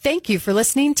Thank you for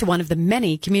listening to one of the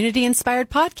many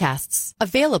community-inspired podcasts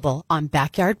available on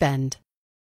Backyard Bend.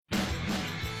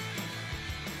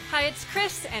 Hi, it's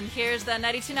Chris, and here's the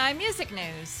 92.9 Music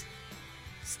News.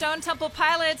 Stone Temple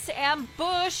Pilots and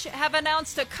Bush have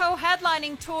announced a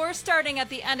co-headlining tour starting at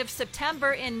the end of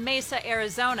September in Mesa,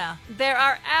 Arizona. There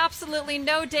are absolutely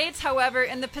no dates, however,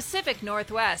 in the Pacific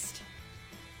Northwest.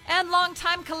 And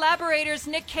longtime collaborators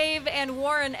Nick Cave and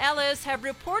Warren Ellis have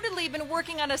reportedly been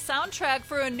working on a soundtrack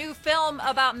for a new film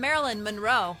about Marilyn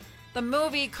Monroe. The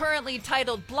movie, currently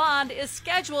titled Blonde, is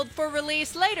scheduled for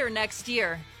release later next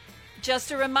year.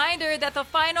 Just a reminder that the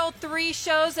final 3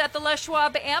 shows at the Les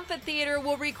Schwab Amphitheater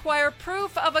will require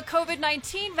proof of a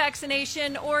COVID-19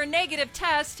 vaccination or a negative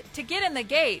test to get in the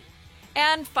gate.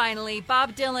 And finally,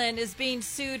 Bob Dylan is being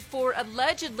sued for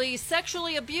allegedly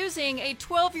sexually abusing a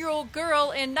 12-year-old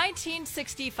girl in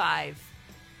 1965.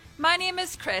 My name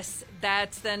is Chris.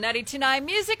 That's the 92.9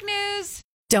 Music News.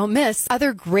 Don't miss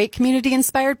other great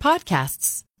community-inspired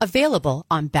podcasts available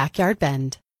on Backyard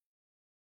Bend.